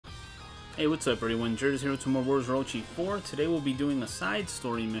Hey, what's up everyone? Jerz here with some more Orochi 4. Today we'll be doing a side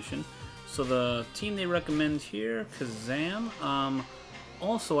story mission. So the team they recommend here, Kazam.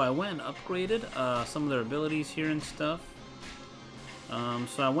 Also I went and upgraded some of their abilities here and stuff.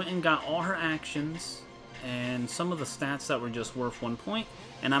 So I went and got all her actions and some of the stats that were just worth 1 point.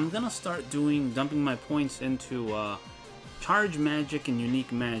 And I'm gonna start dumping my points into charge magic and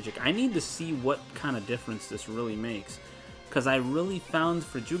unique magic. I need to see what kind of difference this really makes. Because I really found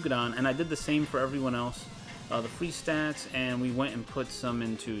for Jugadon, and I did the same for everyone else, the free stats, and we went and put some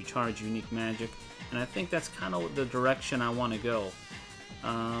into charge unique magic, and I think that's kind of the direction I want to go.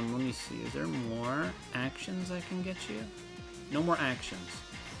 Let me see, is there more actions I can get you? No more actions.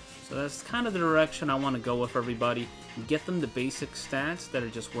 So that's kind of the direction I want to go with everybody. Get them the basic stats that are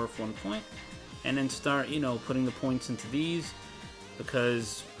just worth 1 point, and then start, you know, putting the points into these,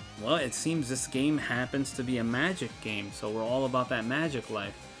 because well, it seems this game happens to be a magic game, so we're all about that magic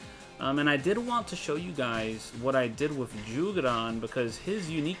life. And I did want to show you guys what I did with Jugadon, because his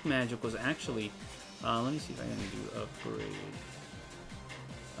unique magic was actually... let me see if I can do upgrade.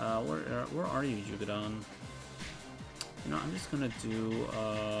 Where are you, Jugadon? You know, I'm just gonna do...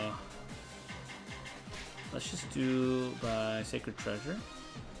 let's just do by Sacred Treasure.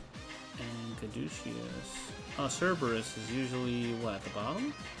 And Caduceus. Cerberus is usually, what, at the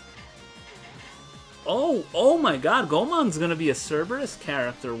bottom? Oh my god, Goemon's gonna be a Cerberus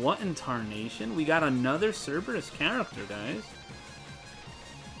character. What in tarnation? We got another Cerberus character, guys.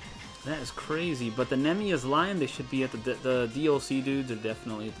 That is crazy. But the Nemia's Lion, they should be at the DLC dudes are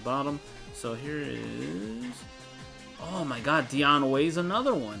definitely at the bottom. So here is... oh my god, Dion Wei's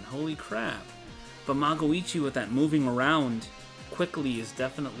another one. Holy crap. But Magoichi with that moving around quickly is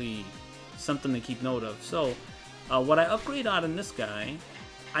definitely something to keep note of. So, what I upgrade on in this guy...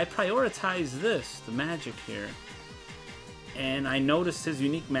 I prioritized this, the magic here, and I noticed his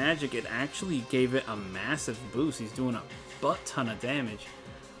unique magic, it actually gave it a massive boost. He's doing a butt ton of damage.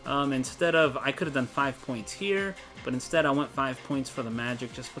 Instead of, I could have done 5 points here, but instead I went 5 points for the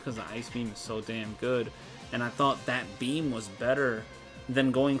magic just because the Ice Beam is so damn good. And I thought that beam was better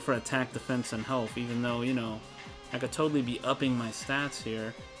than going for attack, defense, and health, even though, you know, I could totally be upping my stats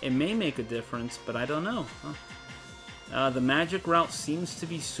here. It may make a difference, but I don't know. Huh? The magic route seems to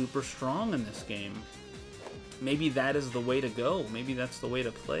be super strong in this game. Maybe that is the way to go. Maybe that's the way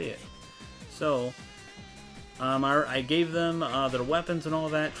to play it. So, I gave them their weapons and all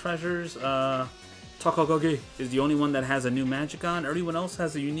that. Treasures. Takagage is the only one that has a new magic on. Everyone else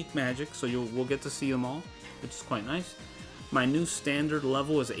has a unique magic, so we'll get to see them all, which is quite nice. My new standard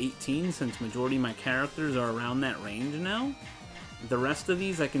level is 18, since majority of my characters are around that range now. The rest of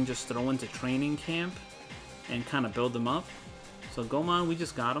these I can just throw into training camp and kind of build them up. So Goemon, we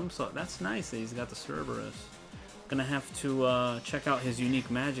just got him, so that's nice that he's got the Cerberus. Gonna have to check out his unique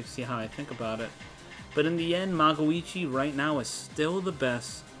magic, see how I think about it. But in the end, Magoichi right now is still the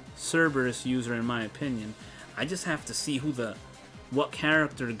best Cerberus user in my opinion. I just have to see what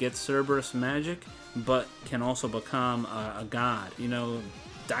character gets Cerberus magic, but can also become a god. You know,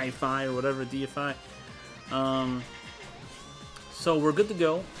 Deify or whatever, Deify. So we're good to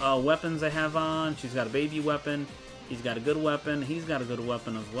go. Weapons I have on. She's got a baby weapon. He's got a good weapon. He's got a good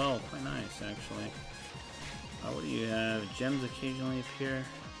weapon as well. Quite nice, actually. What do you have? Gems occasionally appear.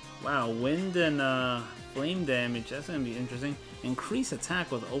 Wow, wind and flame damage. That's going to be interesting. Increase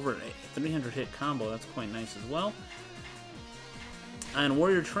attack with over 300 hit combo. That's quite nice as well. And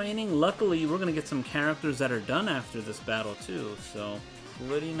warrior training. Luckily, we're going to get some characters that are done after this battle too. So,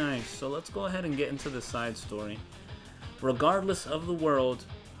 pretty nice. So let's go ahead and get into the side story. Regardless of the world,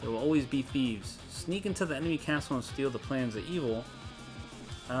 there will always be thieves. Sneak into the enemy castle and steal the plans of evil.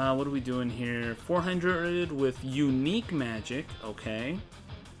 What are we doing here? 400 with unique magic. Okay.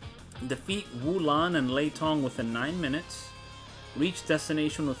 Defeat Wulan and Lei Tong within 9 minutes. Reach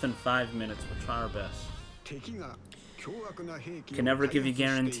destination within 5 minutes. We'll try our best. Can never give you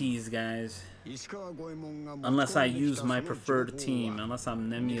guarantees, guys. Unless I use my preferred team. Unless I'm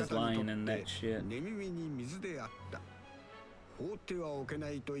Nemia's Lion and that shit. 放ってはおけな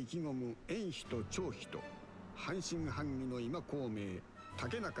いと意気込む遠妃と長妃と半信半疑の今孔明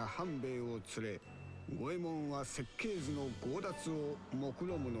竹中半兵衛を連れ五右衛門は設計図の強奪を目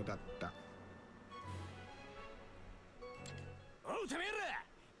論むのだった。おうてめえら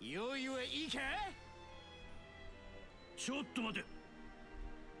用意はいいか。ちょっと待て。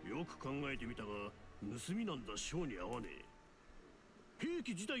よく考えてみたが盗みなんだ性に合わねえ。兵器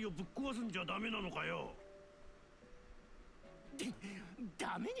自体をぶっ壊すんじゃダメなのかよ。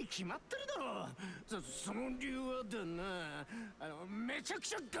ダメに決まってるだろう。その理由はだな、めちゃく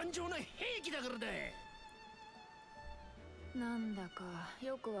ちゃ頑丈な兵器だからだ。なんだか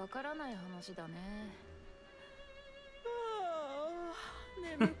よくわからない話だね。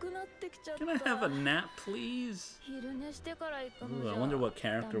眠くなってきちゃった。 Can I have a nap, please? 昼寝してから行くの Ooh, じ I ゃ wonder what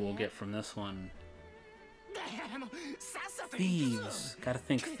character we'll get from this one. Thieves. Gotta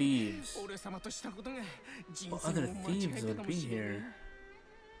think thieves. What other thieves would be here?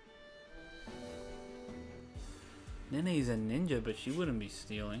 Nene's a ninja, but she wouldn't be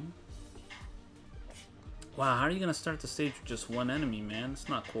stealing. Wow, how are you gonna start the stage with just one enemy, man? It's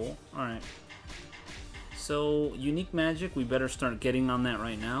not cool. Alright. So, unique magic, we better start getting on that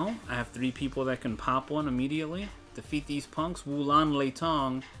right now. I have 3 people that can pop one immediately. Defeat these punks. Wulan Lei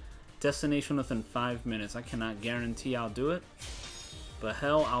Tong. Destination within 5 minutes. I cannot guarantee I'll do it. But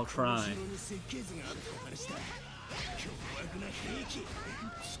hell, I'll try.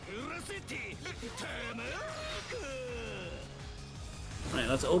 Alright,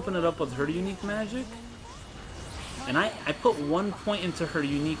 let's open it up with her unique magic. And I put 1 point into her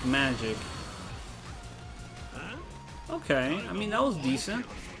unique magic. Okay, I mean, that was decent.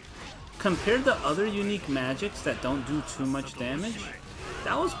 Compared to other unique magics that don't do too much damage,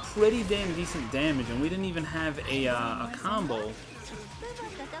 that was pretty damn decent damage, and we didn't even have a combo.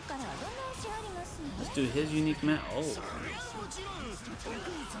 Let's do his unique magic. Oh.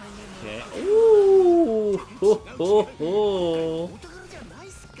 Okay. Ooh! Ho, ho, ho.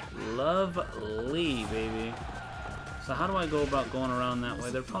 Lovely, baby. So how do I go about going around that way?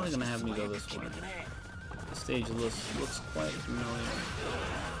 They're probably going to have me go this way. The stage looks quite familiar,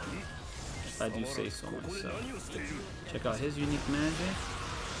 if I do say so myself. Check out his unique magic.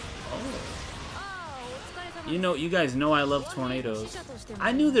 Oh. You guys know I love tornadoes.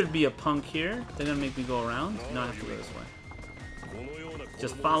 I knew there'd be a punk here. They're going to make me go around. No, I have to go this way.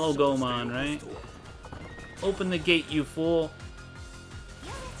 Just follow Gomon, right? Open the gate, you fool.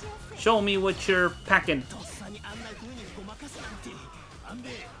 Show me what you're packing.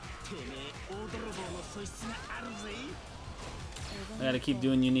 I gotta keep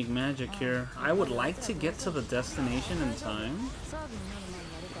doing unique magic here. I would like to get to the destination in time.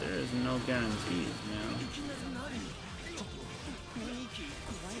 There is no guarantees, man.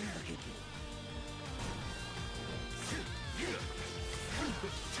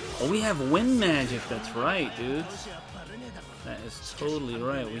 Oh, we have wind magic. That's right, dudes. That is totally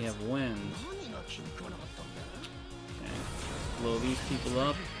right. We have wind. Okay, blow these people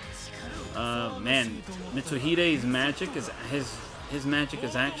up. Man, Mitsuhide's magic is his magic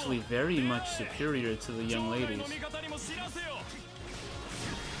is actually very much superior to the young ladies.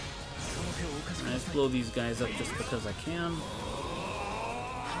 Let's blow these guys up just because I can.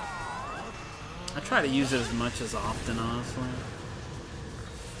 I try to use it as much as often, honestly.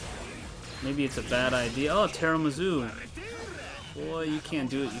 Maybe it's a bad idea. Oh, Teramazu. Boy, you can't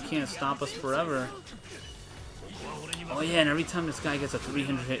do it. You can't stop us forever. Oh yeah, and every time this guy gets a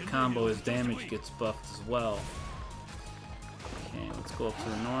 300 hit combo, his damage gets buffed as well. Okay, let's go up to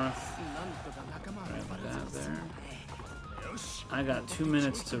the north. Grab that there. I got 2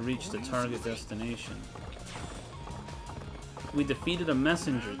 minutes to reach the target destination. We defeated a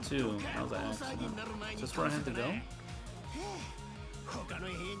messenger too. That was an accident. Is this where I had to go?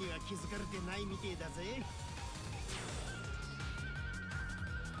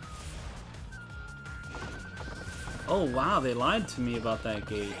 Oh wow, they lied to me about that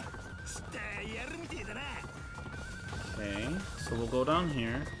gate. Okay, so we'll go down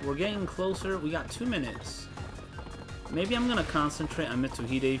here. We're getting closer. We got 2 minutes. Maybe I'm gonna concentrate on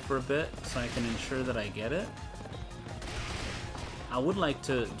Mitsuhide for a bit so I can ensure that I get it. I would like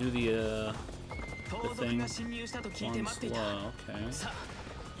to do the thing one slow. Okay.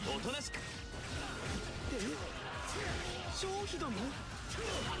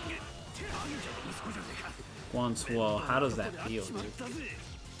 Guanswo, how does that feel, dude?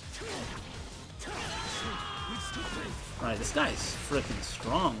 Alright, this guy's freaking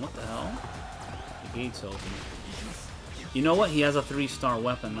strong. What the hell? The gate's open. You know what? He has a 3-star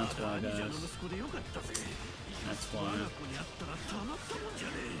weapon. That's why, guys. That's why.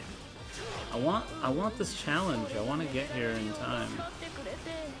 I want this challenge. I want to get here in time.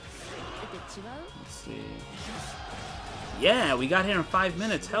 Let's see. Yeah, we got here in 5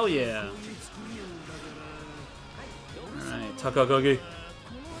 minutes. Hell yeah. Alright, Takagagi.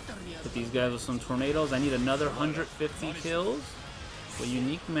 Hit these guys with some tornadoes. I need another 150 kills with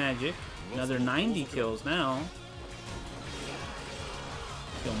unique magic. Another 90 kills now.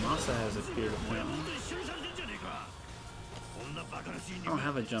 Masa has appeared apparently. I don't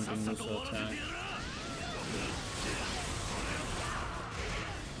have a jumping Muso attack.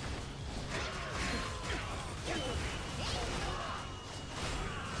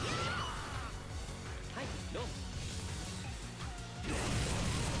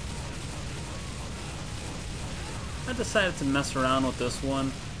 I decided to mess around with this one.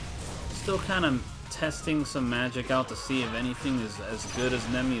 Still kind of testing some magic out to see if anything is as good as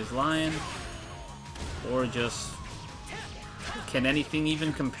Nemi's Lion. Or just... can anything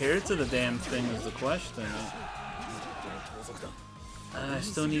even compare to the damn thing is the question. I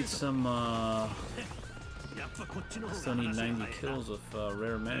still need some... still need 90 kills of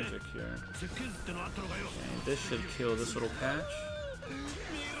rare magic here. Okay, this should kill this little patch.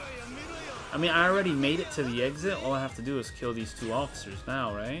 I mean, I already made it to the exit. All I have to do is kill these two officers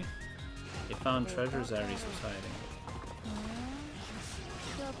now, right? They found treasures that Ares was hiding.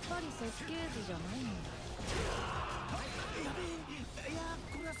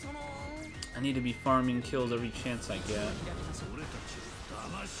 I need to be farming kills every chance I get.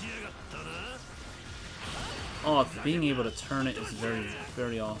 Oh, being able to turn it is very,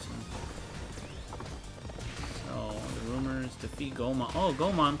 very awesome. So, the rumors, defeat Gomon. Oh,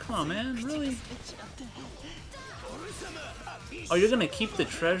 Gomon, come on, man, really? Oh, you're gonna keep the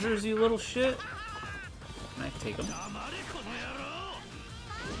treasures, you little shit? Can I take them?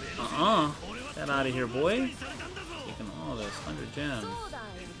 Get out of here, boy. Taking all this, 100 gems.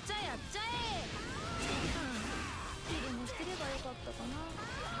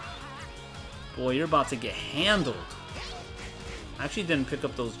 Boy, you're about to get handled. I actually didn't pick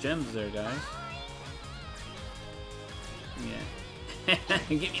up those gems there, guys. Yeah.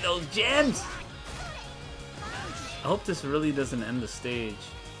 Give me those gems! I hope this really doesn't end the stage.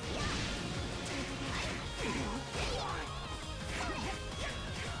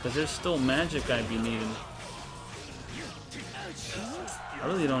 Because there's still magic I'd be needing. I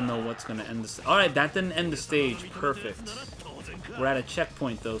really don't know what's going to end this. Alright, that didn't end the stage. Perfect. We're at a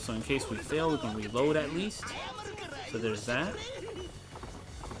checkpoint though, so in case we fail, we can reload at least. So there's that.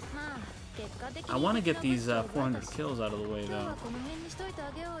 I want to get these 400 kills out of the way though.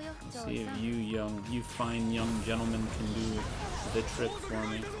 Let's see if you fine young gentlemen can do the trick for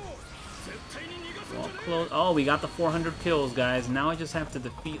me. Well, close. Oh, we got the 400 kills, guys. Now I just have to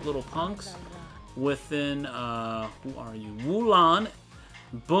defeat little punks within, who are you? Wulan.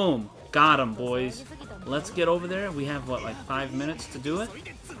 Boom. Got him, boys. Let's get over there. We have, what, like 5 minutes to do it?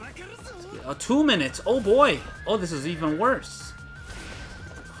 2 minutes. Oh, boy. Oh, this is even worse.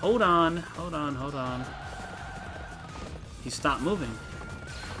 Hold on. Hold on. Hold on. He stopped moving.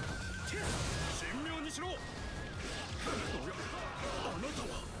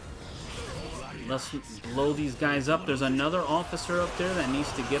 Let's blow these guys up. There's another officer up there that needs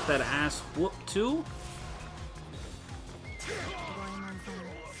to get that ass whooped too.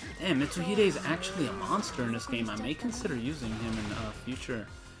 Damn, Mitsuhide is actually a monster in this game. I may consider using him in future.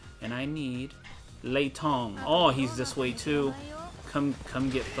 And I need Lei Tong. Oh, he's this way too. Come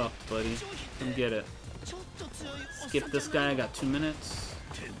get fucked, buddy. Come get it. Skip this guy. I got 2 minutes.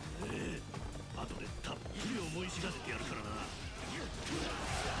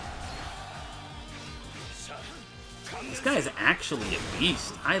 This guy is actually a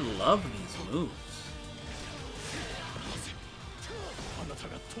beast. I love these moves.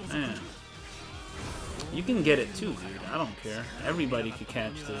 Man. You can get it too, dude. I don't care. Everybody could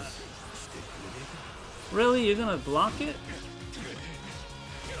catch this. Really? You're gonna block it?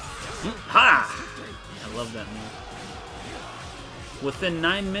 Ha! I love that move. Within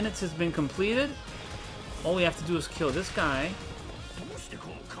 9 minutes has been completed. All we have to do is kill this guy.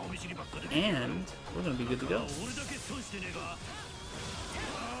 And we're gonna be good to go.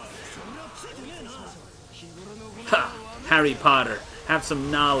 Ha! Harry Potter. Have some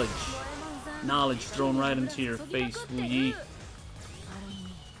knowledge. Knowledge thrown right into your face, Wu Yi.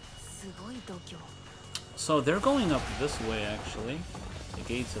 So they're going up this way, actually. The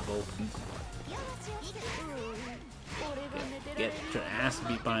gates have opened. Get your ass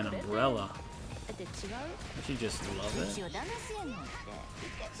beat by an umbrella. Don't you just love it?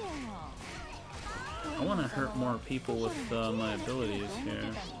 I want to hurt more people with my abilities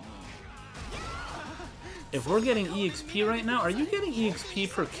here. If we're getting EXP right now, are you getting EXP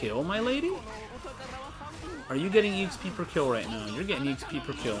per kill, my lady? Are you getting EXP per kill right now? You're getting EXP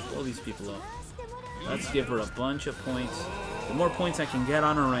per kill. Blow these people up. Let's give her a bunch of points. The more points I can get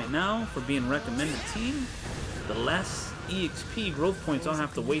on her right now for being recommended team, the less EXP growth points I'll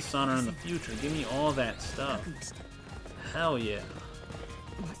have to waste on her in the future. Give me all that stuff. Hell yeah.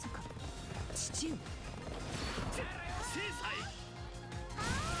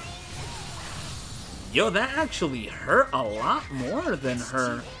 Yo, that actually hurt a lot more than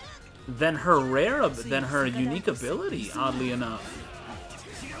her unique ability, oddly enough.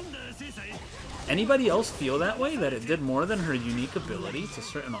 Anybody else feel that way, that it did more than her unique ability to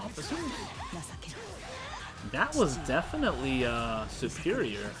certain officers? That was definitely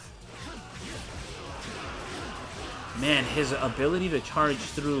superior. Man, his ability to charge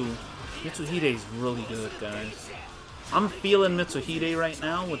through Mitsuhide is really good, guys. I'm feeling Mitsuhide right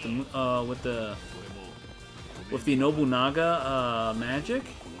now with the Nobunaga magic,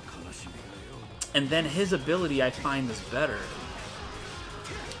 and then his ability I find is better.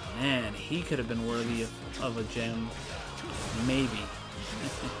 Man, he could have been worthy of a gem, maybe.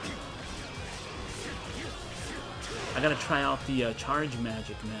 I gotta try out the charge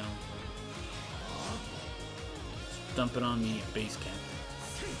magic now. Just dump it on the base camp.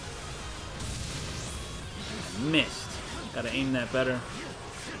 Missed. Gotta aim that better.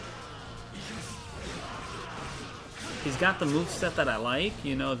 He's got the moveset that I like,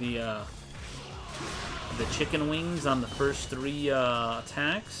 you know, the chicken wings on the first 3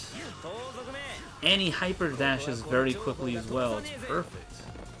 attacks. And he hyper dashes very quickly as well. It's perfect.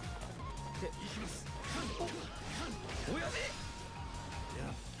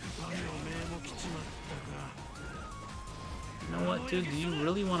 You know what, dude? Do you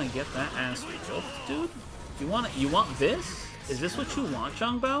really want to get that ass whooped, dude? You want this? Is this what you want,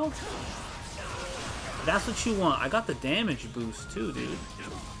 Zhangbao? That's what you want. I got the damage boost too, dude.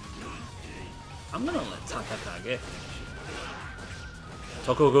 I'm gonna let Takakage finish it.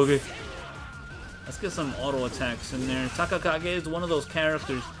 Takakage. Let's get some auto attacks in there. Takakage is one of those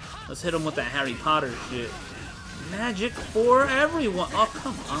characters. Let's hit him with that Harry Potter shit. Magic for everyone. Oh,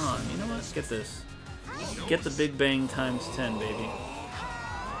 come on. You know what? Get this. Get the Big Bang times 10, baby.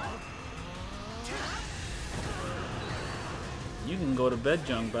 You can go to bed,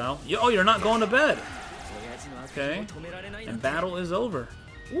 Zhangbao. Oh, you're not going to bed. Okay. And battle is over.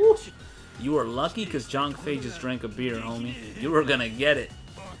 Woo. You were lucky because Zhangfei just drank a beer, homie. You were gonna get it.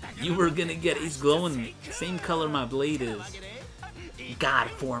 You were gonna get it. He's glowing. Same color my blade is. God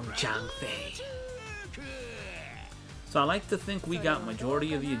form Zhangfei. So I like to think we got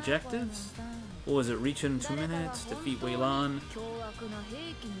majority of the objectives. What was it? Reach in 2 minutes, defeat Weilan,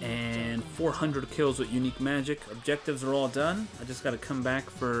 and 400 kills with unique magic. Objectives are all done. I just gotta come back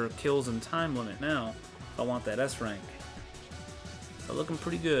for kills and time limit now if I want that S rank. So looking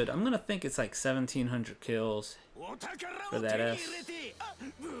pretty good. I'm gonna think it's like 1,700 kills for that S.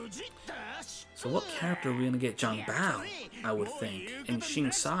 So what character are we gonna get? Zhangbao, I would think, and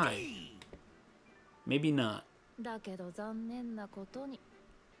Xing Sai. Maybe not.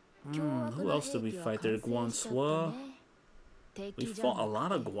 Who else did we fight there? Guan Sua. We fought a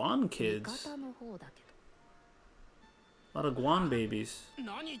lot of Guan kids. A lot of Guan babies.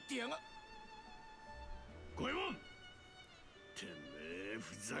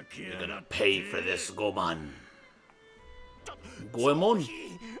 You're gonna pay for this, Goman. Goemon.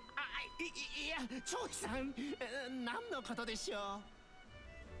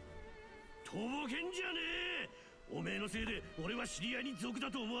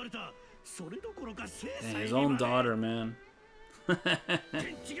 Dang, his own daughter, man.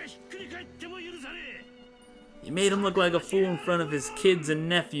 You made him look like a fool in front of his kids and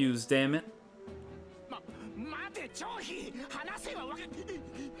nephews, damn it.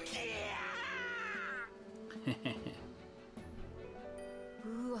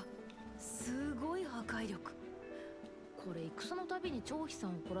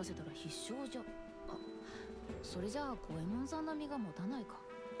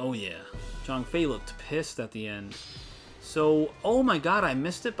 Oh yeah, Zhangfei looked pissed at the end. So, oh my god, I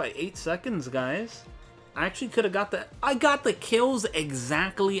missed it by 8 seconds, guys. I actually could have got I got the kills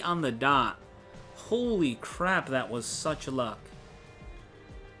exactly on the dot. Holy crap, that was such luck.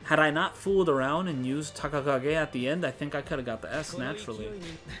 Had I not fooled around and used Takakage at the end, I think I could have got the S naturally.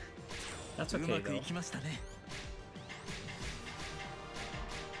 That's okay, though.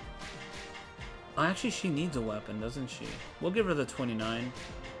 Oh, actually, she needs a weapon, doesn't she? We'll give her the 29.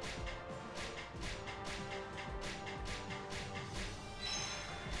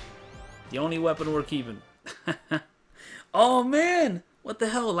 The only weapon we're keeping. Oh, man! What the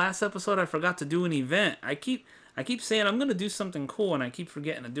hell? Last episode, I forgot to do an event. I keep saying I'm going to do something cool, and I keep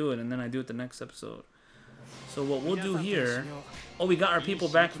forgetting to do it, and then I do it the next episode. So what we'll do here... Oh, we got our people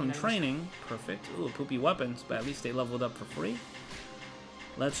back from training. Perfect. Ooh, poopy weapons, but at least they leveled up for free.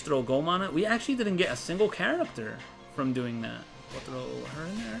 Let's throw Gom on it. We actually didn't get a single character from doing that. We'll throw her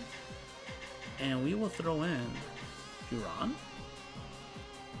in there. And we will throw in... Juran?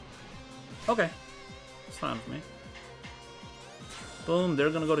 Okay. It's fine with me. Boom, they're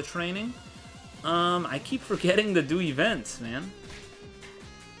gonna go to training. I keep forgetting to do events, man.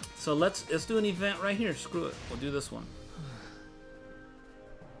 So let's do an event right here. Screw it. We'll do this one.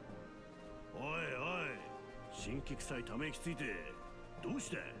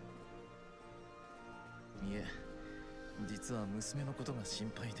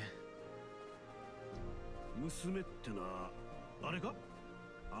 娘ってのはあれか？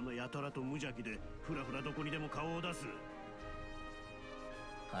あのやたらと無邪気でふらふらどこにでも顔を出す。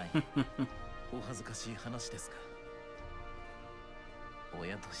はい。お恥ずかしい話ですが、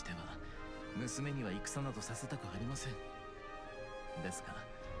親としては娘には戦などさせたくありません。ですが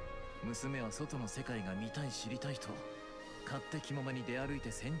娘は外の世界が見たい知りたいと勝手気ままに出歩い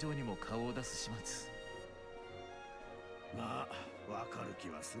て戦場にも顔を出す始末。まあわかる気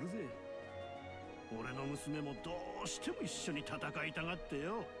はするぜ。俺の娘もどうしても一緒に戦いたがって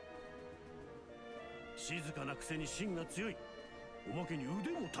よ。静かなくせに芯が強い。おまけに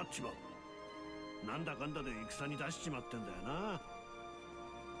腕も立っちまう。なんだかんだで戦に出しちまってんだよな。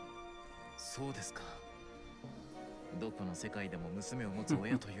そうですか。どこの世界でも娘を持つ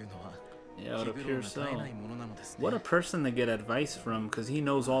親というのは Yeah, it 気苦労 appears が so. 絶えないものなのですね。 What a person to get advice from, because he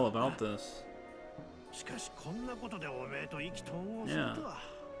knows all about this. しかしこんなことでおめえと意気投合するとは。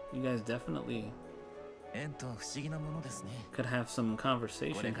You guys definitely 縁とは不思議なものですね。 could have some こ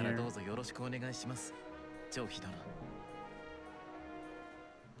conversation れから here. どうぞよろしくお願いします。張飛殿。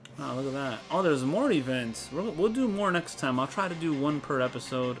 Oh, look at that. Oh, there's more events. We'll do more next time. I'll try to do one per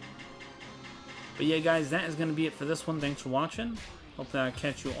episode. But yeah, guys, that is going to be it for this one. Thanks for watching. Hope that I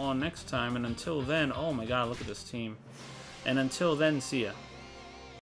catch you all next time. And until then, oh my god, look at this team. And until then, see ya.